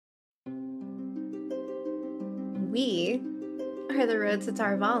We are the Road to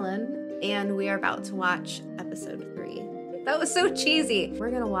Tarvalin, and we are about to watch episode 3. That was so cheesy.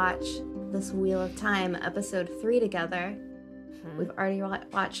 We're going to watch this Wheel of Time episode 3 together. We've already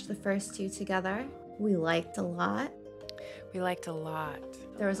watched the first 2 together. We liked a lot. There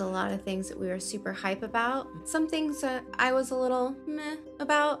was a lot of things that we were super hype about. Some things that I was a little meh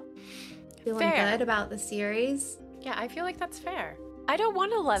about. Feeling good about the series. Yeah, I feel like that's fair. I don't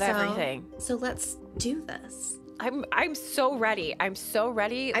want to love everything. So let's do this. I'm so ready. I'm so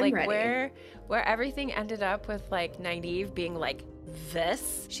ready. I'm like ready. where everything ended up with like Nynaeve being like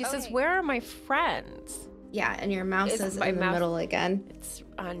this. She says, "Where are my friends?" Yeah, and your mouse is in the middle again. It's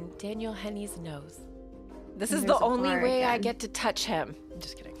on Daniel Henney's nose. This is the only way I get to touch him. I'm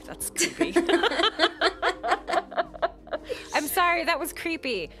just kidding. That's creepy. I'm sorry. That was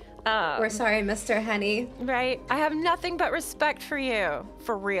creepy. We're sorry, Mr. Henney. Right? I have nothing but respect for you.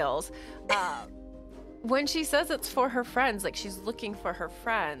 For reals. When she says it's for her friends, like she's looking for her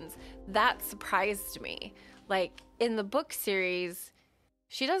friends, that surprised me. Like in the book series,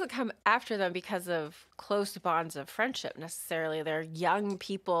 she doesn't come after them because of close bonds of friendship necessarily. They're young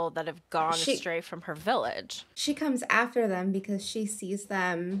people that have gone astray from her village. She comes after them because she sees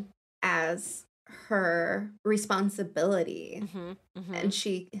them as her responsibility. And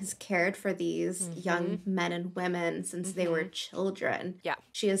she has cared for these young men and women since they were children. Yeah.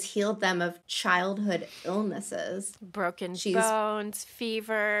 She has healed them of childhood illnesses. Broken bones,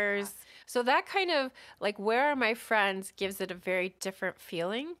 fevers. So that kind of, like, where are my friends gives it a very different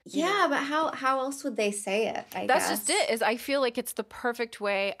feeling. Yeah, but how else would they say it, I guess? That's just it, is I feel like it's the perfect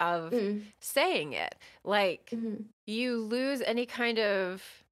way of saying it. Like, you lose any kind of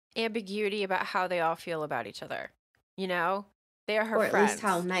ambiguity about how they all feel about each other. You know? They are her friends. Or at least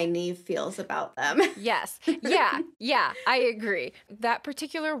how Nynaeve feels about them. Yes. Yeah, I agree. That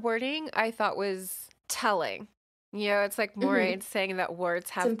particular wording I thought was telling. You know, it's like Moraine saying that words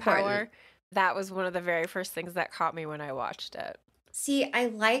have power. That was one of the very first things that caught me when I watched it. See, I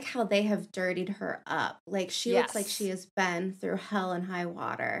like how they have dirtied her up. Like, she looks like she has been through hell and high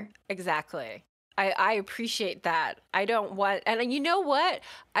water. Exactly. I appreciate that. I don't want... And you know what?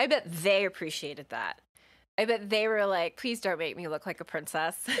 I bet they appreciated that. I bet they were like, please don't make me look like a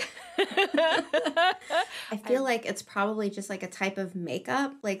princess. I feel like it's probably just like a type of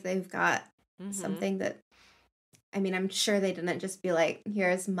makeup. Like, they've got something that... I mean, I'm sure they didn't just be like,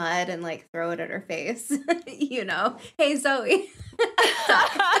 here's mud and like throw it at her face. You know? Hey, Zoe.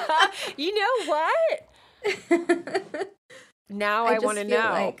 You know what? Now I want to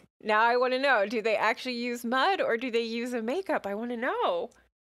know. Now I want to know. Do they actually use mud or do they use a makeup? I want to know.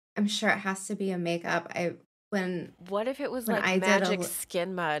 I'm sure it has to be a makeup. What if it was like magic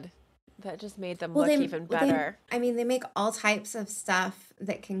skin mud? That just made them look even better. They make all types of stuff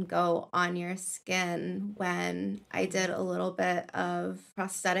that can go on your skin. When I did a little bit of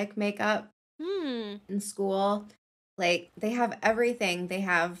prosthetic makeup in school, like, they have everything. They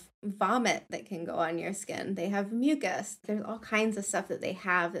have vomit that can go on your skin. They have mucus. There's all kinds of stuff that they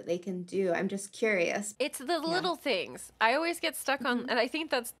have that they can do. I'm just curious. It's the little things. I always get stuck on, and I think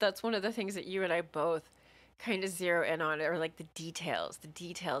that's one of the things that you and I both kind of zero in on, or like the details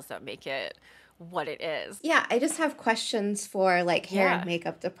that make it what it is. Yeah, I just have questions for like hair and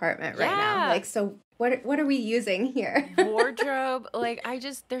makeup department right now. Like, so what are we using here? Wardrobe, like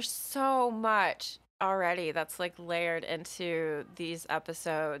there's so much already that's like layered into these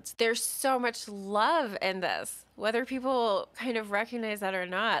episodes. There's so much love in this, whether people kind of recognize that or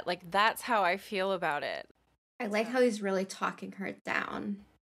not. Like, that's how I feel about it. I like how he's really talking her down.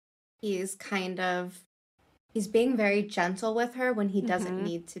 He's being very gentle with her when he doesn't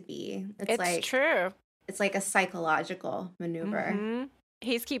need to be. It's true. It's like a psychological maneuver.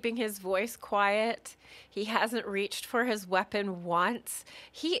 He's keeping his voice quiet. He hasn't reached for his weapon once.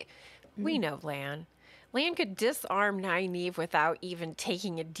 We know Lan. Lan could disarm Nynaeve without even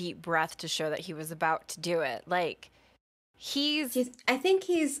taking a deep breath to show that he was about to do it. Like, I think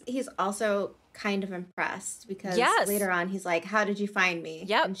he's also kind of impressed because later on he's like, how did you find me?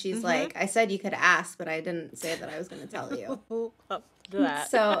 Yep. And she's like, I said you could ask, but I didn't say that I was going to tell you.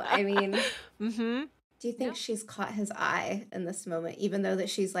 So, I mean, do you think she's caught his eye in this moment, even though that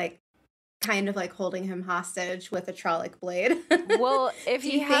she's like kind of like holding him hostage with a Trolloc blade? Well, if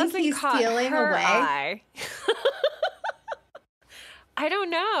he hasn't caught her eye, I don't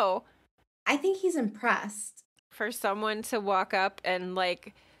know. I think he's impressed. For someone to walk up and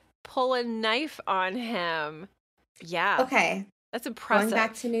like pull a knife on him. Yeah. Okay. That's impressive. Going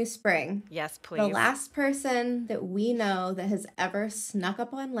back to New Spring. Yes, please. The last person that we know that has ever snuck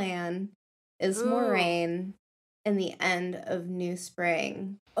up on Lan is Moraine in the end of New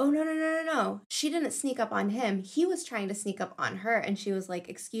Spring. Oh, no, no, no, no, no. She didn't sneak up on him. He was trying to sneak up on her, and she was like,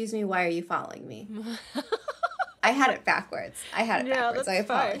 "Excuse me, why are you following me?" I had it backwards. I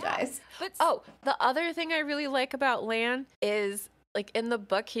apologize. But the other thing I really like about Lan is, like, in the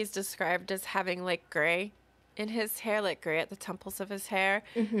book, he's described as having, like, gray in his hair, like gray at the temples of his hair.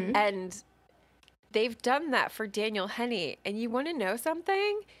 Mm-hmm. And they've done that for Daniel Henney. And you want to know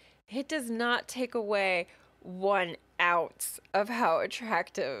something? It does not take away 1 ounce of how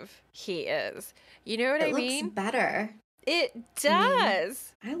attractive he is. You know what I mean? It looks better. It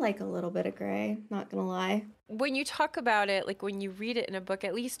does. I like a little bit of gray, not gonna lie. When you talk about it, like when you read it in a book,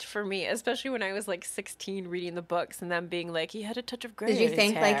 at least for me, especially when I was like 16 reading the books and them being like, he had a touch of gray. Did you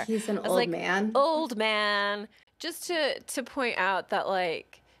think like he's an old man? Old man. Just to point out that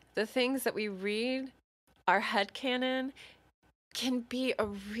like the things that we read, our headcanon, can be a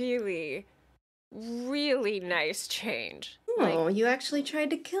really, really nice change. Oh, you actually tried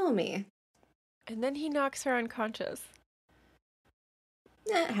to kill me. And then he knocks her unconscious.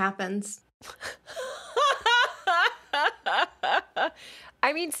 It happens.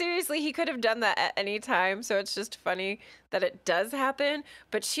 I mean, seriously, he could have done that at any time, so it's just funny that it does happen.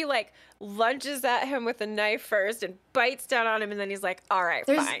 But she, like, lunges at him with a knife first and bites down on him, and then he's like, all right,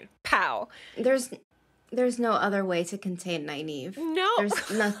 fine. Pow. There's no other way to contain Nynaeve. No.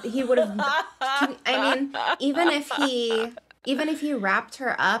 There's nothing. He would have... I mean, even if he wrapped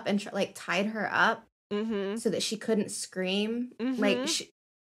her up and, like, tied her up so that she couldn't scream, like,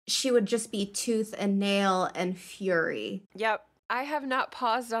 she would just be tooth and nail and fury. Yep. I have not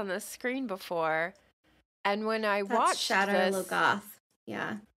paused on the screen before, and when I watched Shadow Logoth,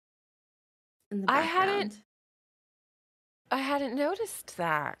 yeah, in the background. I hadn't noticed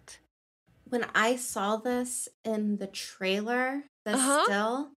that. When I saw this in the trailer, the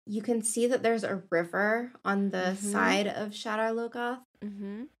still, you can see that there's a river on the side of Shadow Logoth.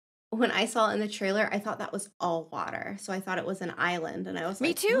 When I saw it in the trailer, I thought that was all water. So I thought it was an island. And I was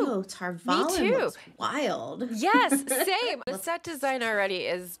like, whoa, Tarvalin looks wild. Yes, same. The set design already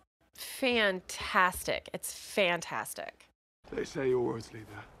is fantastic. It's fantastic. They say your roads lead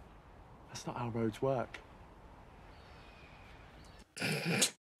there. That's not how roads work.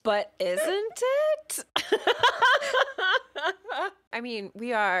 But isn't it? I mean,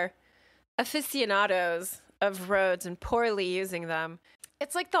 we are aficionados of roads and poorly using them.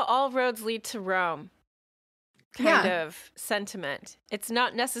 It's like the all roads lead to Rome kind of sentiment. It's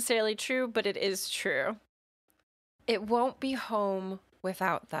not necessarily true, but it is true. It won't be home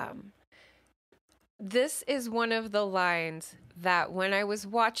without them. This is one of the lines that when I was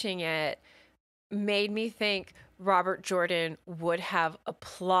watching it made me think Robert Jordan would have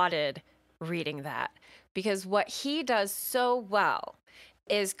applauded reading that. Because what he does so well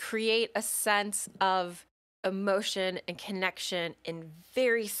is create a sense of emotion and connection in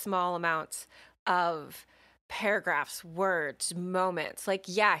very small amounts of paragraphs, words, moments. Like,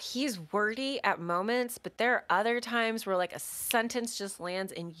 yeah, he's wordy at moments, but there are other times where like a sentence just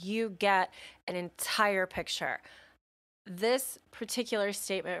lands and you get an entire picture. This particular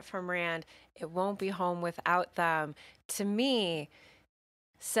statement from Rand, it won't be home without them, to me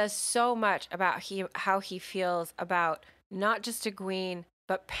says so much about how he feels about not just Egwene,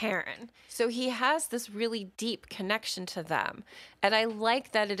 but Perrin. So he has this really deep connection to them. And I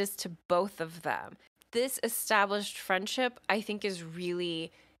like that it is to both of them. This established friendship, I think, is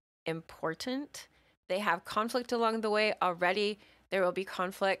really important. They have conflict along the way already. There will be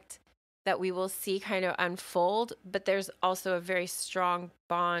conflict that we will see kind of unfold, but there's also a very strong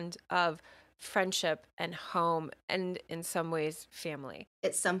bond of friendship and home and in some ways family.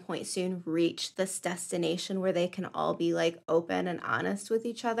 At some point soon reach this destination where they can all be like open and honest with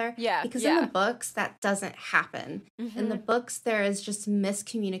each other. Yeah. Because in the books that doesn't happen. In the books there is just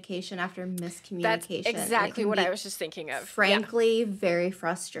miscommunication after miscommunication. That's exactly what I was just thinking of. Frankly, very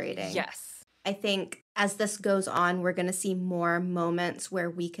frustrating. Yes. I think as this goes on, we're going to see more moments where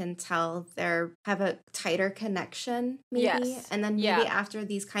we can tell they have a tighter connection, maybe. Yes. And then maybe after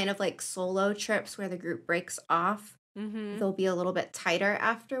these kind of like solo trips where the group breaks off, they'll be a little bit tighter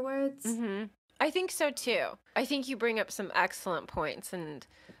afterwards. I think so too. I think you bring up some excellent points, and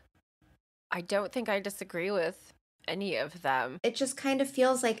I don't think I disagree with any of them. It just kind of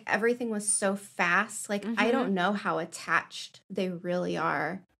feels like everything was so fast. Like, I don't know how attached they really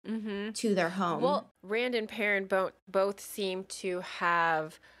are to their home. Well, Rand and Perrin both seem to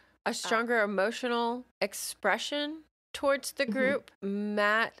have a stronger emotional expression towards the group.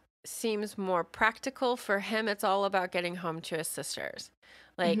 Matt seems more practical. For him, it's all about getting home to his sisters.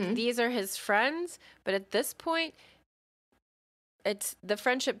 Like, these are his friends, but at this point, It's the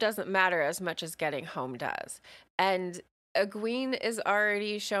friendship doesn't matter as much as getting home does. And Egwene is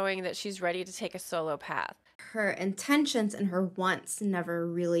already showing that she's ready to take a solo path. Her intentions and her wants never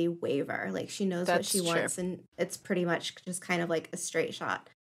really waver. Like, she knows what she wants, and it's pretty much just kind of like a straight shot.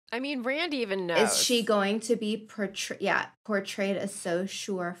 I mean, Rand even knows. Is she going to be portrayed as so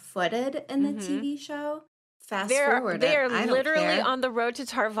sure-footed in the TV show? Fast forward. They're literally on the road to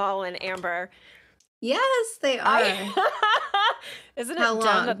Tar Valon, Amber. Yes, they are. Isn't it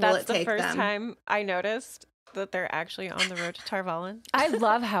dumb that that's the first time I noticed that they're actually on the road to Tar Valon? I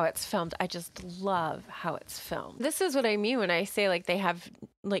love how it's filmed. I just love how it's filmed. This is what I mean when I say like they have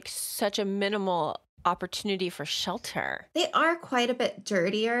like such a minimal opportunity for shelter. They are quite a bit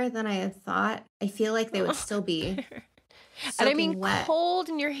dirtier than I had thought. I feel like they would still be and I mean wet. Cold,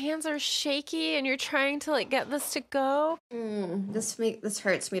 and your hands are shaky and you're trying to like get this to go. This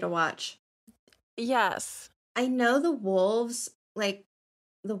hurts me to watch. Yes. I know the wolves, like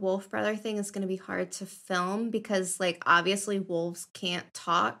the Wolf Brother thing is going to be hard to film because like obviously wolves can't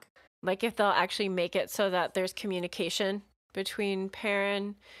talk. Like if they'll actually make it so that there's communication between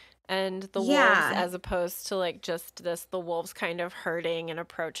Perrin and the wolves as opposed to like just the wolves kind of herding and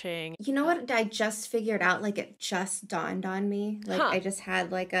approaching. You know what I just figured out? Like it just dawned on me. Like I just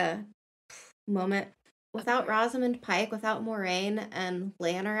had like a moment. Without Rosamund Pike, without Moiraine and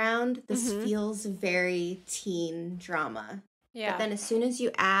Lan around, this feels very teen drama. Yeah. But then as soon as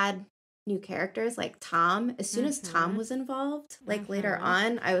you add new characters like Tom, as soon as Tom was involved, like later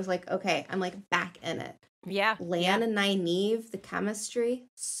on, I was like, okay, I'm like back in it. Yeah. Lan and Nynaeve, the chemistry,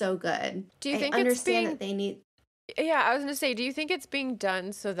 so good. Do you think understand that they need... Yeah, I was going to say, do you think it's being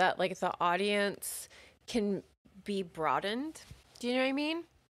done so that like the audience can be broadened? Do you know what I mean?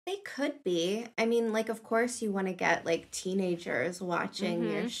 They could be. I mean, like, of course you want to get, like, teenagers watching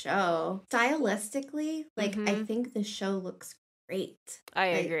your show. Stylistically, like, I think the show looks great. I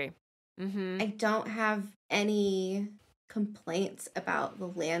agree. I don't have any complaints about the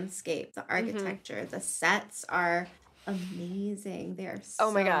landscape, the architecture. The sets are amazing. They are so...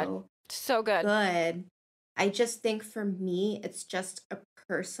 Oh my God. So good. Good. I just think for me, it's just a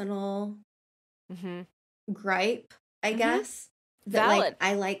personal gripe, I guess. Valid.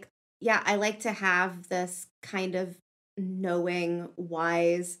 Like, I like to have this kind of knowing,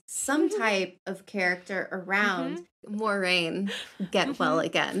 wise, some type of character around. Moiraine, get well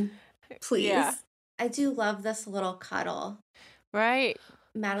again, please. Yeah. I do love this little cuddle. Right.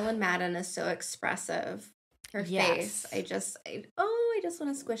 Madeline Madden is so expressive. Her face, I just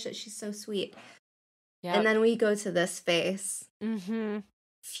want to squish it. She's so sweet. Yep. And then we go to this face.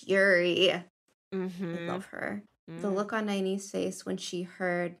 Fury. I love her. The look on Nynaeve's face when she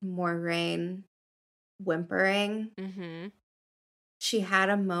heard Moiraine whimpering. She had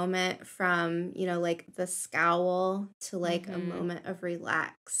a moment from, you know, like the scowl to like a moment of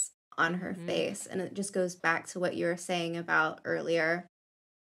relax on her face. And it just goes back to what you were saying about earlier,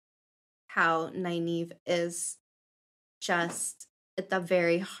 how Nynaeve is just at the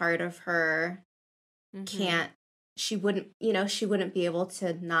very heart of her. She wouldn't be able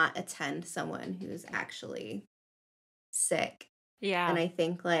to not attend someone who's actually sick. Yeah. And I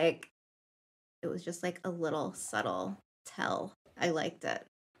think like it was just like a little subtle tell. I liked it.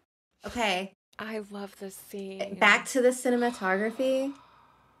 Okay. I love this scene. Back to the cinematography.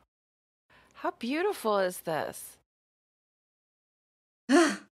 How beautiful is this?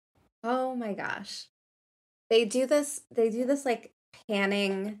 Oh my gosh. They do this like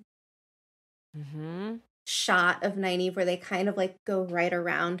panning shot of Nynaeve where they kind of like go right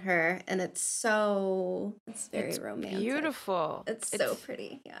around her, and it's very romantic. Beautiful. It's so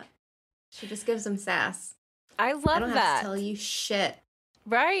pretty. Yeah. She just gives them sass. I love that. I don't have to tell you shit.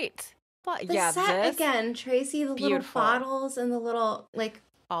 Right. But the set again, Tracy, the little bottles and the little like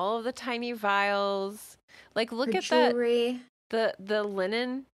all of the tiny vials. Like look at jewelry. The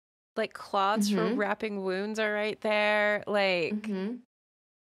linen like cloths for wrapping wounds are right there. Like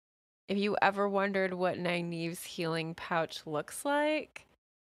if you ever wondered what Nynaeve's healing pouch looks like,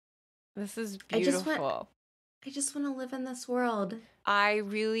 this is beautiful. I just want to live in this world. I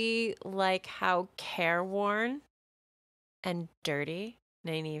really like how careworn and dirty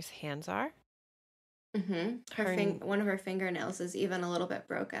Nynaeve's hands are. One of her fingernails is even a little bit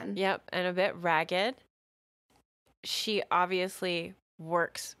broken. Yep, and a bit ragged. She obviously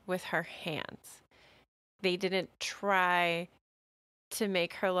works with her hands. They didn't try to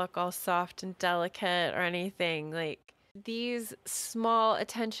make her look all soft and delicate or anything. Like these small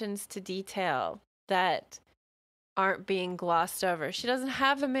attentions to detail that aren't being glossed over. She doesn't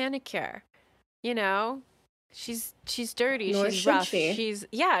have a manicure, you know? She's dirty. Nor she's should rough. she.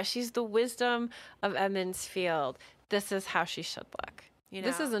 She's the wisdom of Emmons Field. this is how she should look.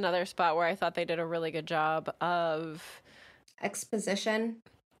 This is another spot where I thought they did a really good job of exposition.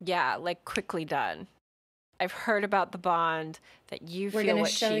 Yeah, like quickly done. I've heard about the bond that We're feel gonna what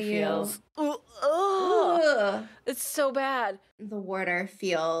show she you. feels. Ugh. It's so bad. The warder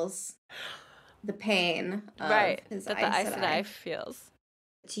feels the pain of right. his that the Aes Sedai feels.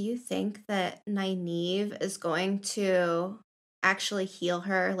 Do you think that Nynaeve is going to actually heal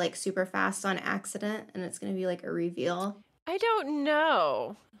her like super fast on accident and it's going to be like a reveal? I don't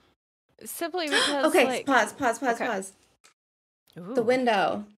know. Simply because okay, like... pause. Ooh. The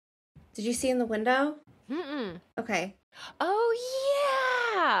window. Did you see in the window? Mm-mm. Okay.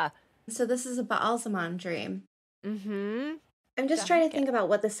 Oh, yeah! So this is a Baalzamon dream. Mm-hmm. I'm just trying to think about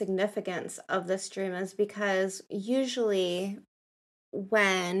what the significance of this dream is, because usually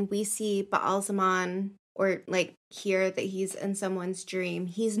when we see Baalzamon or like hear that he's in someone's dream,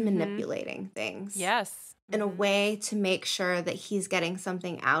 he's manipulating things. Yes. In a way to make sure that he's getting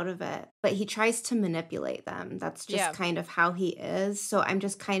something out of it. But he tries to manipulate them. That's just kind of how he is. So I'm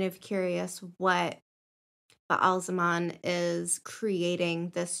just kind of curious what Baalzamon is creating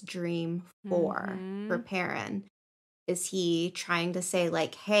this dream for Perrin. Is he trying to say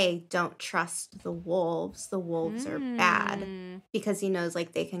like, hey, don't trust the wolves. The wolves are bad, because he knows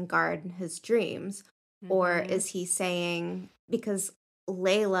like they can guard his dreams. Or is he saying, because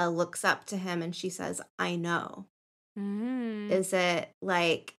Layla looks up to him and she says, I know. Is it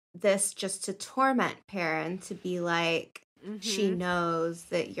like this just to torment Perrin, to be like, she knows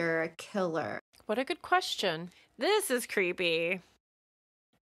that you're a killer? What a good question. This is creepy.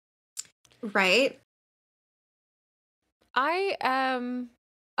 Right? I am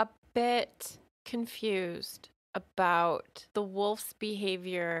a bit confused about the wolf's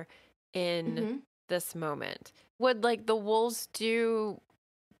behavior in this moment. Would like the wolves do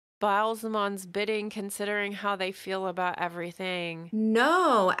Baalzamon's bidding, considering how they feel about everything?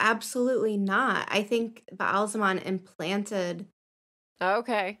 No, absolutely not. I think Baalzamon implanted.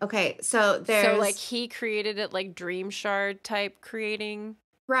 Okay, so there's... So like he created it, like Dream Shard type creating?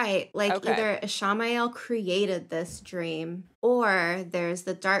 Right, like either Ishamael created this dream, or there's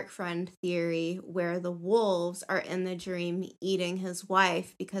the Dark Friend theory where the wolves are in the dream eating his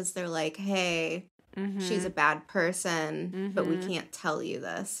wife because they're like, hey, she's a bad person, but we can't tell you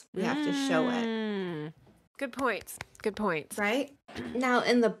this. We have to show it. Good points. Right? Now,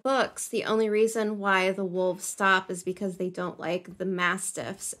 in the books, the only reason why the wolves stop is because they don't like the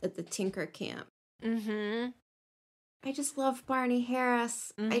mastiffs at the Tinker camp. I just love Barney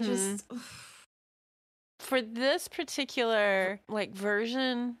Harris. For this particular like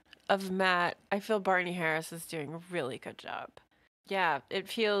version of Matt, I feel Barney Harris is doing a really good job. Yeah, it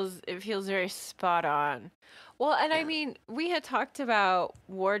feels very spot on. Well, and I mean, we had talked about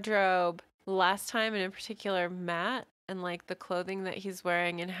wardrobe last time, and in particular Matt, and like the clothing that he's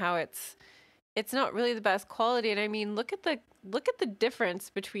wearing and how it's not really the best quality. And I mean, look at the difference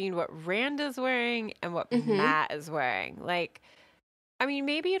between what Rand is wearing and what Matt is wearing. Like, I mean,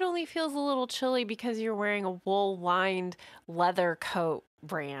 maybe it only feels a little chilly because you're wearing a wool-lined leather coat,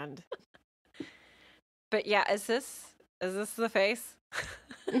 Rand. But yeah, is this the face?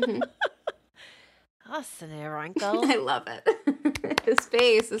 That's a new wrinkle. I love it. His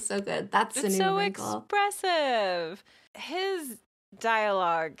face is so good. That's a new wrinkle. It's so expressive. His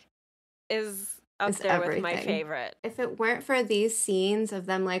dialogue is up there with my favorite. If it weren't for these scenes of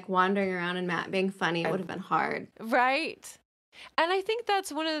them like wandering around and Matt being funny, it would have been hard. Right. And I think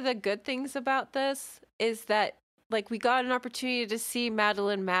that's one of the good things about this, is that like we got an opportunity to see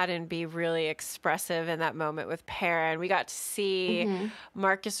Madeline Madden be really expressive in that moment with Perrin. We got to see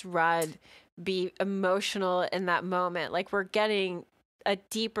Marcus Rudd be emotional in that moment. Like we're getting a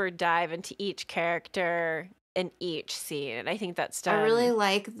deeper dive into each character in each scene. And I think that's done. I really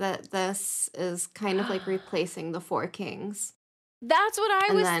like that this is kind of like replacing the Four Kings. That's what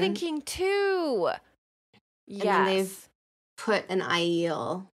I was thinking too. And then they've put an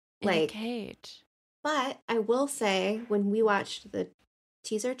Aiel in a cage. But I will say, when we watched the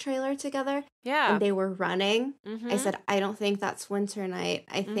teaser trailer together, and they were running, I said, I don't think that's Winter Night.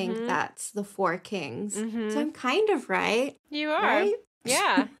 I think that's the Four Kings. So I'm kind of right. You are. Right?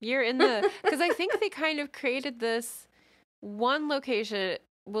 Yeah, you're in the... Because I think they kind of created this one location.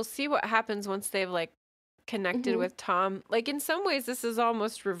 We'll see what happens once they've, like, connected with Tom. Like, in some ways, this is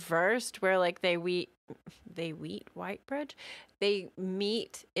almost reversed, where, like, they meet Whitebridge? They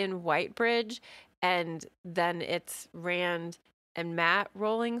meet in Whitebridge, and then it's Rand and Matt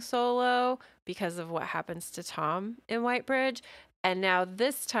rolling solo because of what happens to Tom in Whitebridge. And now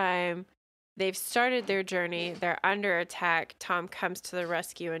this time, they've started their journey. They're under attack. Tom comes to the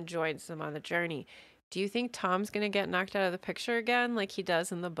rescue and joins them on the journey. Do you think Tom's going to get knocked out of the picture again like he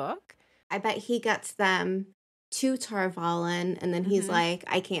does in the book? I bet he gets them to Tarvalin, and then he's like,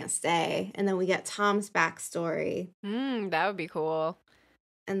 I can't stay. And then we get Tom's backstory. That would be cool.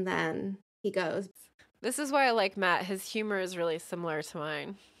 And then he goes. This is why I like Matt. His humor is really similar to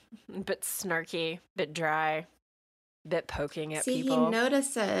mine. A bit snarky, bit dry, bit poking at people. He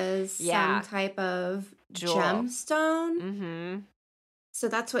notices some type of gemstone. Mm-hmm. So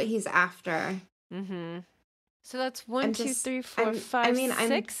that's what he's after. Mm-hmm. So that's 1, 2, 3, 4,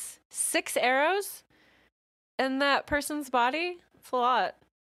 5, 6 arrows in that person's body. It's a lot.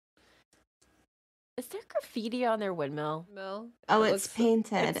 Is there graffiti on their windmill? Oh, it's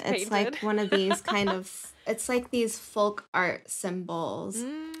painted. It's like one of these kind of, it's like these folk art symbols.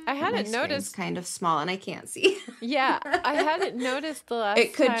 I hadn't noticed. Kind of small and I can't see. Yeah, I hadn't noticed the last time.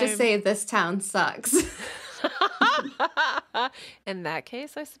 It could just say, this town sucks. In that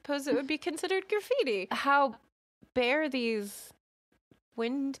case, I suppose it would be considered graffiti. How bare these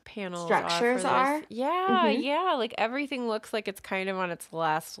wind panels structures are? Yeah, yeah. Like everything looks like it's kind of on its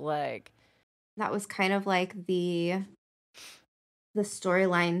last leg. That was kind of like the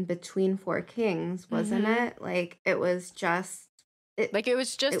storyline between Four Kings, wasn't it? Like it was just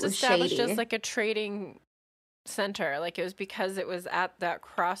established shady. as like a trading center. Like it was because it was at that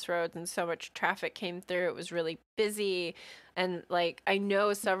crossroads and so much traffic came through. It was really busy. And like I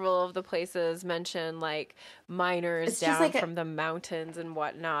know several of the places mention like miners down from the mountains and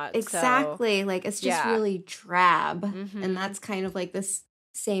whatnot. Exactly. So, like it's just really drab. And that's kind of like this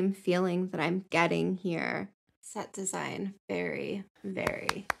same feeling that I'm getting here. Set design, very,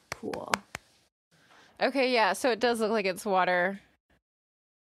 very cool. Okay, yeah, so it does look like it's water.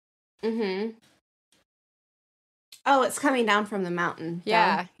 Oh, it's coming down from the mountain.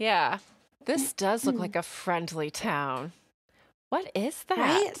 Yeah, yeah. This does look like a friendly town. What is that?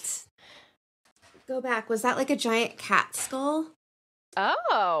 Right? Go back. Was that like a giant cat skull?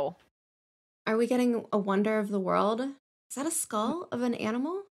 Oh. Are we getting a wonder of the world? Is that a skull of an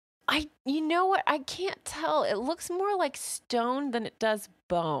animal? You know what? I can't tell. It looks more like stone than it does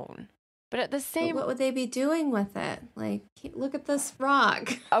bone. But at the same... But what would they be doing with it? Like, look at this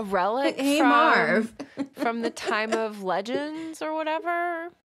rock. A relic like, hey, Marv. From the time of legends or whatever?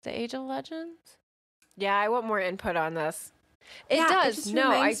 The Age of Legends? Yeah, I want more input on this. It does. It just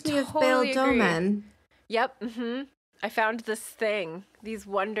no, I reminds me of totally Bail agree. Doman. Yep. I found this thing. These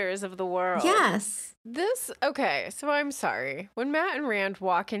wonders of the world. Yes. Okay, so I'm sorry. When Matt and Rand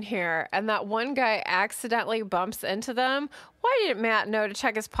walk in here and that one guy accidentally bumps into them, why didn't Matt know to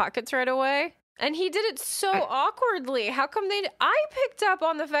check his pockets right away? And he did it so awkwardly. How come I picked up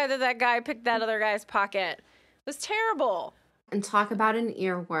on the fact that guy picked that other guy's pocket? It was terrible. And talk about an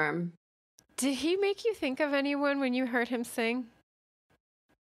earworm. Did he make you think of anyone when you heard him sing?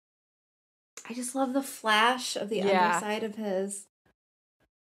 I just love the flash of the underside of his.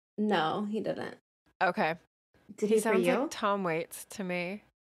 No, he didn't. Okay. Did he sounds for you? Like Tom Waits to me.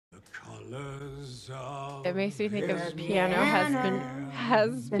 The colors of it makes me think of piano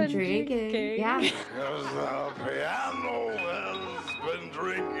has been drinking. Yeah. The piano has been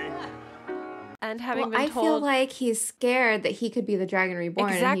drinking. And having been I told... feel like he's scared that he could be the Dragon Reborn.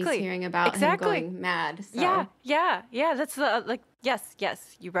 Exactly. And he's hearing about him going mad. So. Yeah. That's the,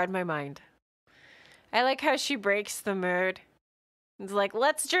 yes, you read my mind. I like how she breaks the mood. It's like,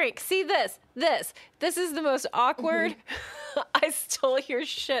 let's drink. See this. This is the most awkward I stole your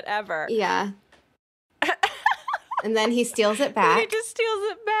shit ever. Yeah. And then he steals it back. He just steals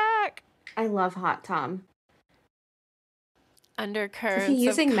it back. I love Hot Tom. Undercurrents. Is he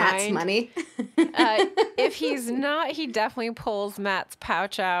using Matt's money? If he's not, he definitely pulls Matt's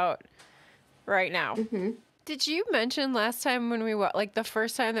pouch out right now. Did you mention last time when we like the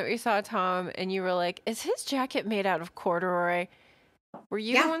first time that we saw Tom and you were like, is his jacket made out of corduroy? Were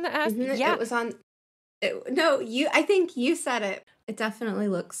you the one that asked? Yeah, it was on. I think you said it. It definitely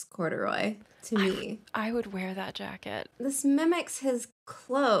looks corduroy to me. I would wear that jacket. This mimics his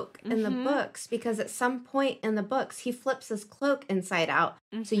cloak in the books because at some point in the books he flips his cloak inside out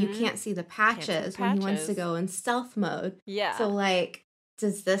so you can't see the patches when he wants to go in stealth mode. Yeah. So like,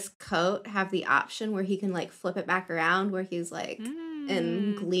 does this coat have the option where he can like flip it back around where he's like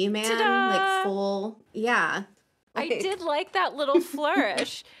in Glee Man, like full? Yeah. I did like that little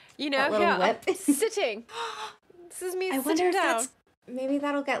flourish. You know, that little whip. Sitting. This is me I sitting wonder down. if maybe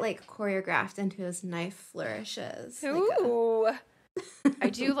that'll get like choreographed into his knife flourishes. Ooh. I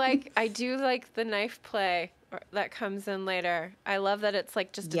do like the knife play that comes in later. I love that it's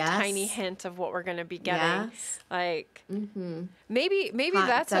like just a tiny hint of what we're going to be getting. Yes. Like maybe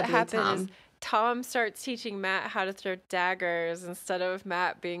that's what happened is Tom starts teaching Matt how to throw daggers instead of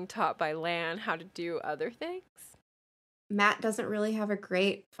Matt being taught by Lan how to do other things. Matt doesn't really have a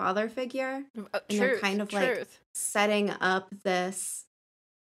great father figure. And they're kind of like truth. setting up this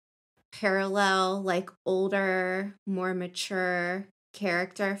parallel, like older, more mature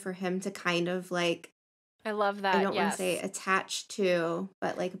character for him to kind of like, I love that. I don't want to say attached to,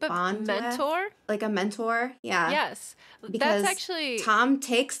 but like bond mentor? with. Like a mentor. Yeah. Yes. Because that's actually Tom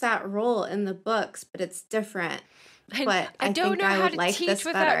takes that role in the books, but it's different. But I don't think know I how would to like teach this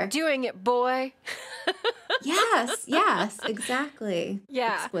without better. doing it, boy. Yes, exactly.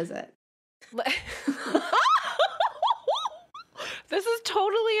 Yeah. Exquisite. This is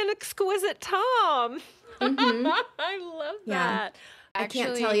totally an exquisite Tom. Mm-hmm. I love that. I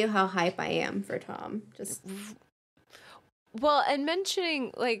can't tell you how hype I am for Tom. Just well, and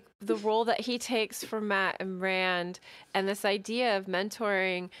mentioning like the role that he takes for Matt and Rand and this idea of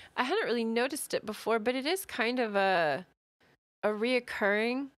mentoring, I hadn't really noticed it before, but it is kind of a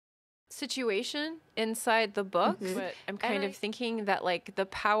reoccurring situation inside the book. Mm-hmm. But I'm kind of thinking that like the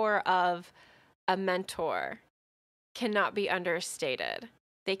power of a mentor cannot be understated.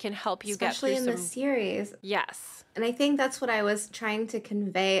 They can help you especially get through in the series. Yes. And I think that's what I was trying to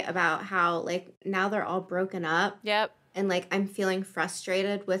convey about how like now they're all broken up. Yep. And like I'm feeling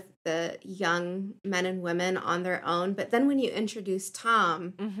frustrated with the young men and women on their own. But then when you introduce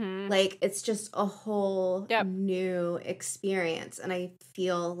Tom, like it's just a whole new experience. And I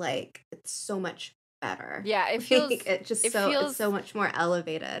feel like it's so much better. Yeah, it feels it's so much more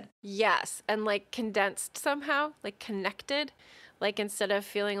elevated. Yes, and like condensed somehow, like connected. Like instead of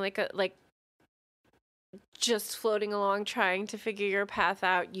feeling like just floating along trying to figure your path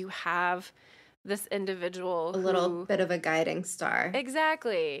out, you have this individual little bit of a guiding star.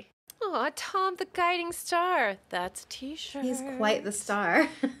 Exactly. Oh, Tom the guiding star. That's a t-shirt. He's quite the star.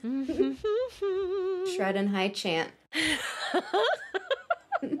 Shred and high chant.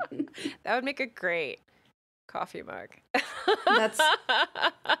 That would make a great coffee mug.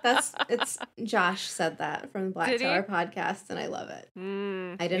 It's Josh said that from the Black Tower podcast, and I love it.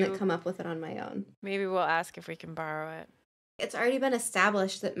 I didn't come up with it on my own. Maybe we'll ask if we can borrow it. It's already been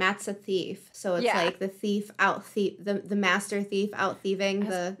established that Matt's a thief, so it's like the thief the master thief out thieving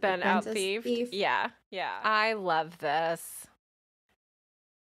the apprentice thief. Yeah. I love this.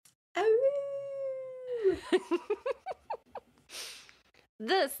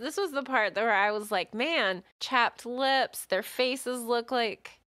 This was the part where I was like, man, chapped lips, their faces look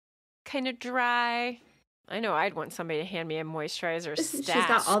like kind of dry. I know I'd want somebody to hand me a moisturizer stash. She's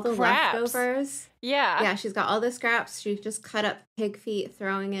got all the leftovers. Yeah. Yeah, she's got all the scraps. She just cut up pig feet,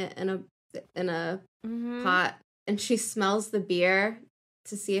 throwing it in a pot, and she smells the beer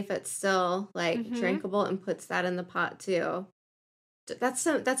to see if it's still like drinkable and puts that in the pot too. That's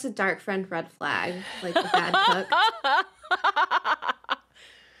a dark friend red flag, like the bad cook.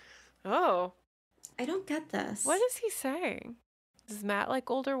 Oh. I don't get this. What is he saying? Does Matt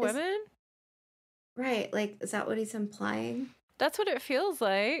like older women? Right, like, is that what he's implying? That's what it feels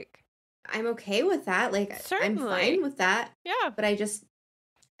like. I'm okay with that. Like, certainly. I'm fine with that. Yeah. But I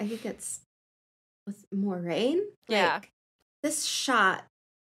think it's with Moraine. Yeah. Like, this shot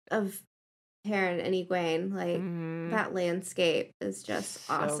of Perrin and Egwene, like, that landscape is just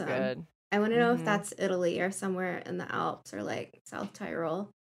awesome. So good. I want to know if that's Italy or somewhere in the Alps or, like, South Tyrol.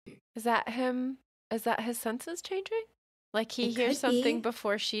 Is that him? Is that his senses changing? Like, he hears something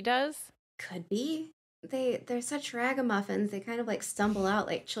before she does? Could be. They're such ragamuffins. They kind of like stumble out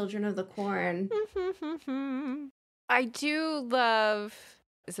like children of the corn. I do love,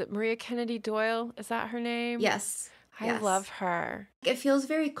 is it Maria Kennedy Doyle? Is that her name? Yes. I love her. It feels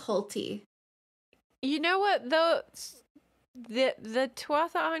very culty. You know what though? The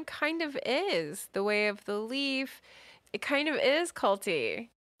Tuatha kind of is. The Way of the Leaf. It kind of is culty.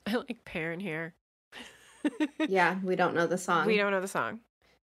 I like Perrin here. Yeah, we don't know the song.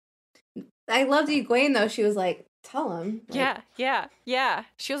 I loved Egwene though. She was like, tell him. Like, Yeah.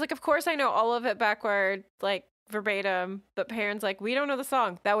 She was like, of course I know all of it backward, like verbatim. But Perrin's like, we don't know the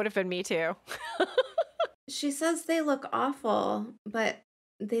song. That would have been me too. She says they look awful, but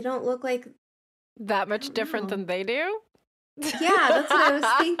they don't look like that much different than they do. Yeah, that's what I was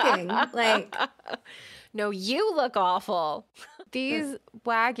thinking. Like, no, you look awful. These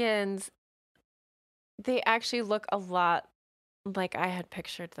wagons, they actually look a lot like I had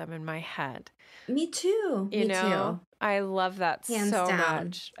pictured them in my head. Me too. Me too. I love that Hands so down.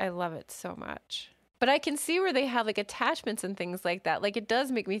 much. I love it so much. But I can see where they have like attachments and things like that. Like it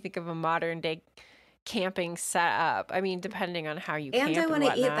does make me think of a modern day camping setup. I mean, depending on how you camp and I want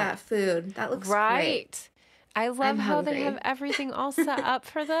to eat that food. That looks right. great. I love how they have everything all set up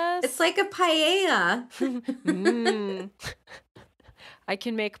for this. It's like a paella. I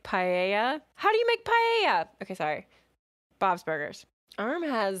can make paella. How do you make paella? Okay, sorry. Bob's Burgers. Arm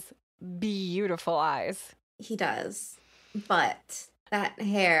has beautiful eyes. He does. But that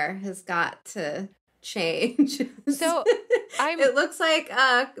hair has got to change. So it looks like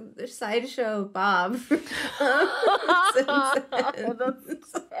Sideshow Bob. Oh,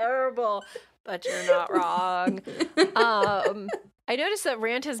 that's terrible. But you're not wrong. I noticed that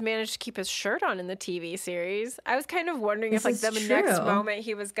Rand has managed to keep his shirt on in the TV series. I was kind of wondering if, like, the next moment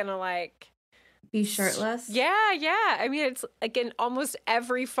he was gonna, like, be shirtless. Yeah. I mean, it's like in almost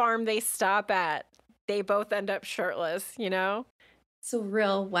every farm they stop at, they both end up shirtless. You know, it's a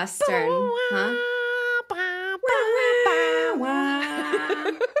real Western, huh? I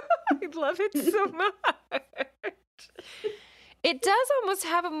love it so much. It does almost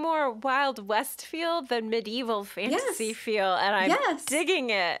have a more Wild West feel than medieval fantasy feel, and I'm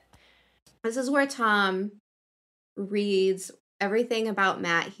digging it. This is where Tom reads everything about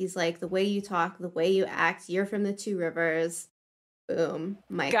Matt. He's like, the way you talk, the way you act, you're from the Two Rivers. Boom,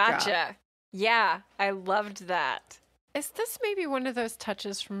 mic Gotcha. drop. Yeah, I loved that. Is this maybe one of those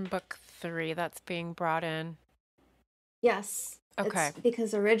touches from book 3 that's being brought in? Yes. Okay. It's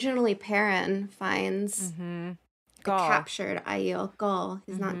because originally Perrin finds the captured Aiel Gull.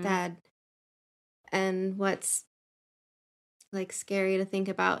 He's not dead. And what's like scary to think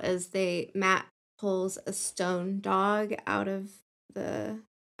about is Matt pulls a stone dog out of the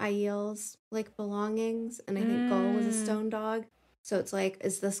Aiel's like belongings, and I think Gull was a stone dog. So it's like,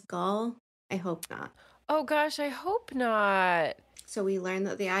 is this Gull? I hope not. Oh gosh, I hope not. So we learn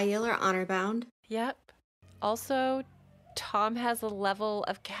that the Aiel are honor bound. Yep. Also, Tom has a level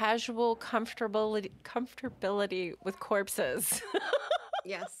of casual comfortability with corpses.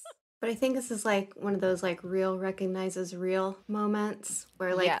 Yes. But I think this is like one of those like real recognizes real moments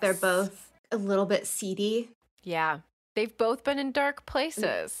where like they're both a little bit seedy. Yeah. They've both been in dark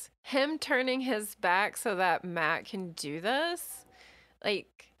places. Him turning his back so that Matt can do this.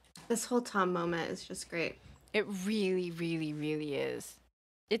 Like, this whole Tom moment is just great. It really, really, really is.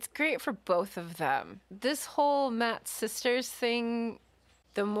 It's great for both of them. This whole Matt sisters thing,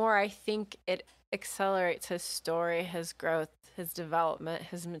 the more I think it accelerates his story, his growth, his development,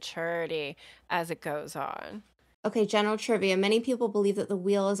 his maturity as it goes on. Okay, general trivia. Many people believe that the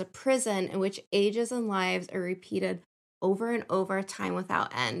wheel is a prison in which ages and lives are repeated over and over, time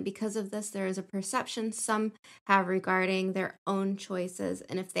without end. Because of this, there is a perception some have regarding their own choices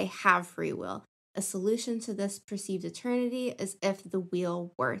and if they have free will. A solution to this perceived eternity is if the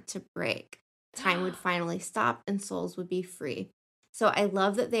wheel were to break. Time would finally stop and souls would be free. So I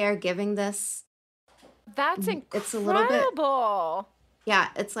love that they are giving this. That's incredible. It's a little bit, yeah,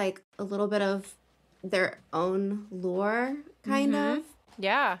 it's like a little bit of their own lore, kind of.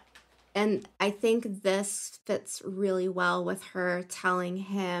 Yeah. And I think this fits really well with her telling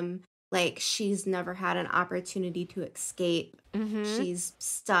him, like, she's never had an opportunity to escape. She's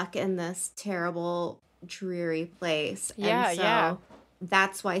stuck in this terrible, dreary place. And so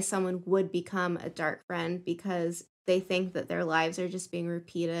that's why someone would become a dark friend, because they think that their lives are just being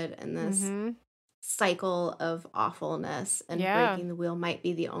repeated in this cycle of awfulness, and breaking the wheel might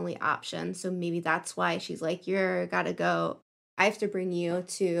be the only option. So maybe that's why she's like, you're gotta go. I have to bring you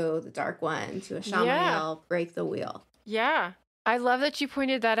to the Dark One, to a Shamael, break the wheel. Yeah. I love that you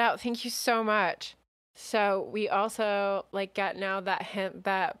pointed that out. Thank you so much. So we also like get now that hint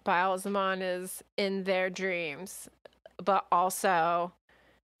that Baalzamon is in their dreams, but also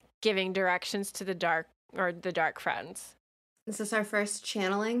giving directions to the dark friends. Is this our first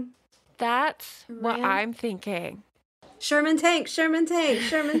channeling? That's what I'm thinking. Sherman Tank.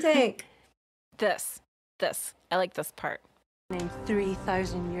 This. I like this part. Named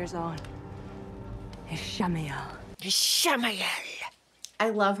 3,000 years on is Shamael. Shamael. I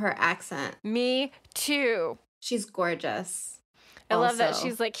love her accent. Me too. She's gorgeous. I love that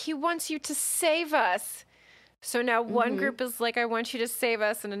she's like, he wants you to save us. So now one group is like, I want you to save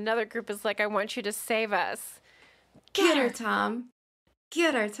us, and another group is like, I want you to save us. Get her, Tom.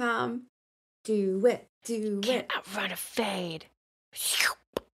 Get her, Tom. Do it. Can't outrun a fade.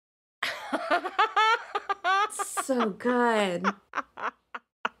 So good.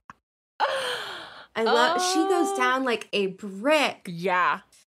 I love. She goes down like a brick. Yeah,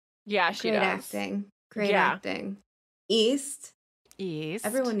 she does. Great acting. East.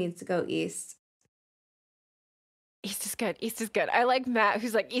 Everyone needs to go east. East is good. I like Matt,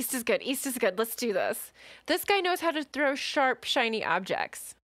 who's like, East is good. Let's do this. This guy knows how to throw sharp, shiny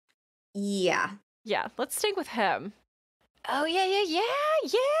objects. Yeah. Let's stick with him. Oh, yeah.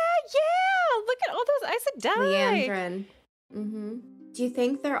 Look at all those Aes Sedai. Leandrin. Do you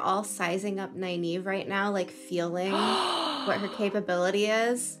think they're all sizing up Nynaeve right now, like feeling what her capability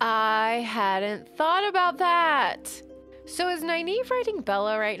is? I hadn't thought about that. So is Nynaeve riding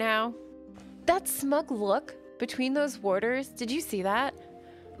Bella right now? That smug look between those warders, did you see that?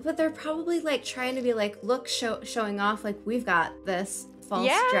 But they're probably like trying to be like, look, showing off, like, we've got this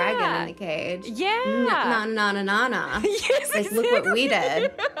false dragon in the cage. Yeah. Na. Yes, like, look what we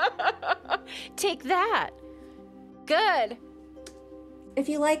did. Take that. Good. If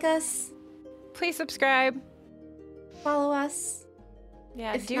you like us, please subscribe. Follow us.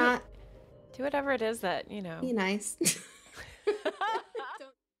 Yeah, if not, do whatever it is that, be nice.